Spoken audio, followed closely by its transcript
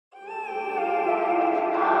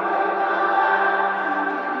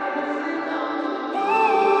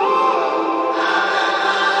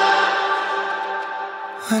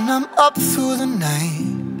When I'm up through the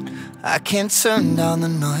night, I can't turn down the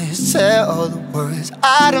noise, tear all the worries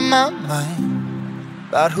out of my mind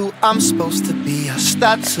about who I'm supposed to be. I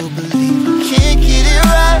start to believe I can't get it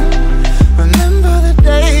right. Remember the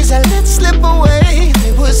days I let slip away,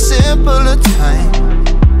 they were simpler times.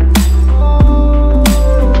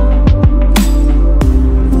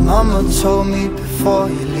 Mama told me before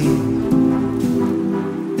you leave,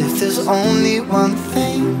 if there's only one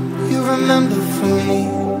thing you remember from me,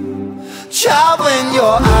 child, when you're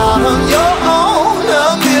out on your own,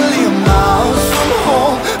 a million miles from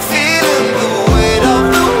home, feeling the weight of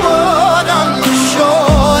the world on your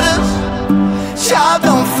shoulders. Child,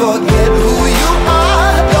 don't forget who you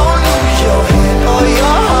are, don't lose your head or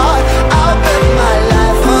your heart. I'll bet my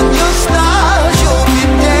life on your stars, you'll be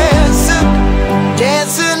dancing,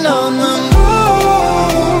 dancing on the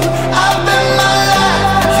moon. I'll bet my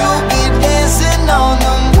life, you'll be dancing on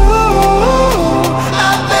the moon.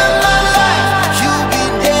 I'll bet my life, you'll be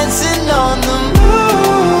dancing on the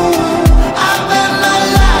moon. I'll bet my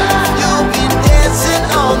life, you'll be dancing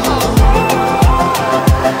on the moon.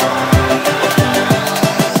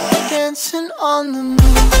 Dancing on the moon.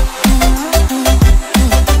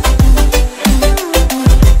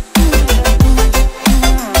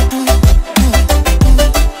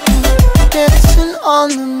 Dancing on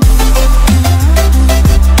the moon.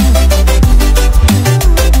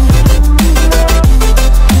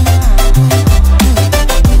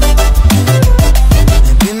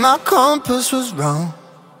 Maybe my compass was wrong,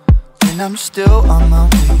 and I'm still on my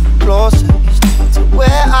way closer each day to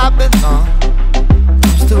where I belong.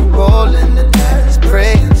 I'm still rolling the dice,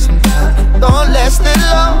 praying sometimes it don't last that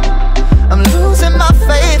long. I'm losing my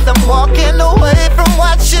faith, I'm walking away from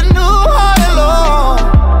what you knew all along.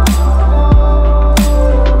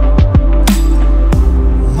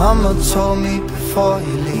 Mama told me before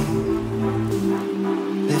you leave,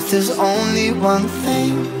 if there's only one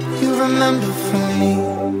thing you remember from me,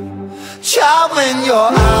 child, when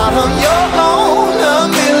you're out on your own, a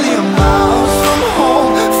million miles from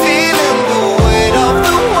home, feeling the weight of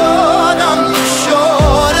the world on your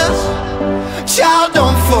shoulders. Child,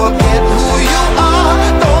 don't forget who you are,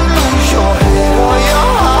 don't lose your head or your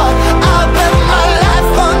heart. I'll bet my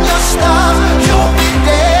life on your stars, you'll be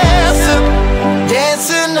dancing,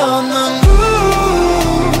 dancing on the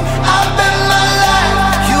moon. I'll bet my life,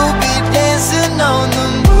 you'll be dancing on the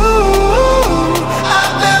moon.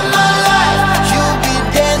 I'll bet my life, you'll be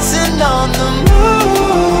dancing on the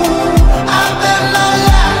moon. I'll bet my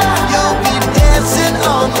life, you'll be dancing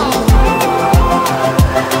on the moon.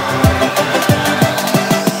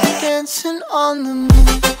 Dancing on the moon.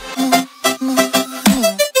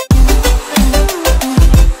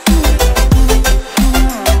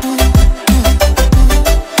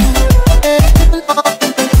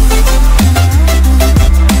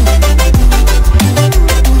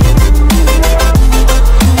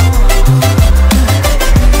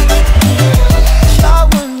 Child,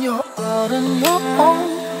 when you're out on your own,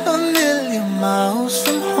 a million miles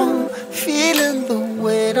from home, feeling the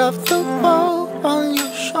weight of the world on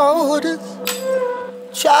your shoulders.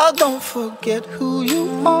 Child, don't forget who you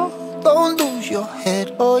are, don't lose your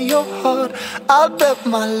head or your heart. I'll bet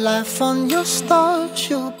my life on your stars,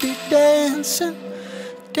 you'll be dancing,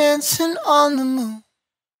 dancing on the moon.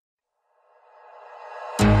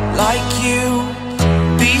 Like you,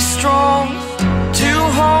 be strong to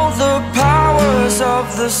hold the powers of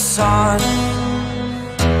the sun.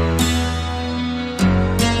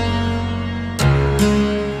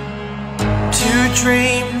 To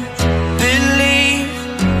dream, believe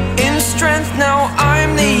in strength. Now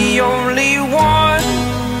I'm the only one,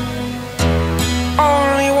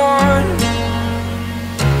 only one.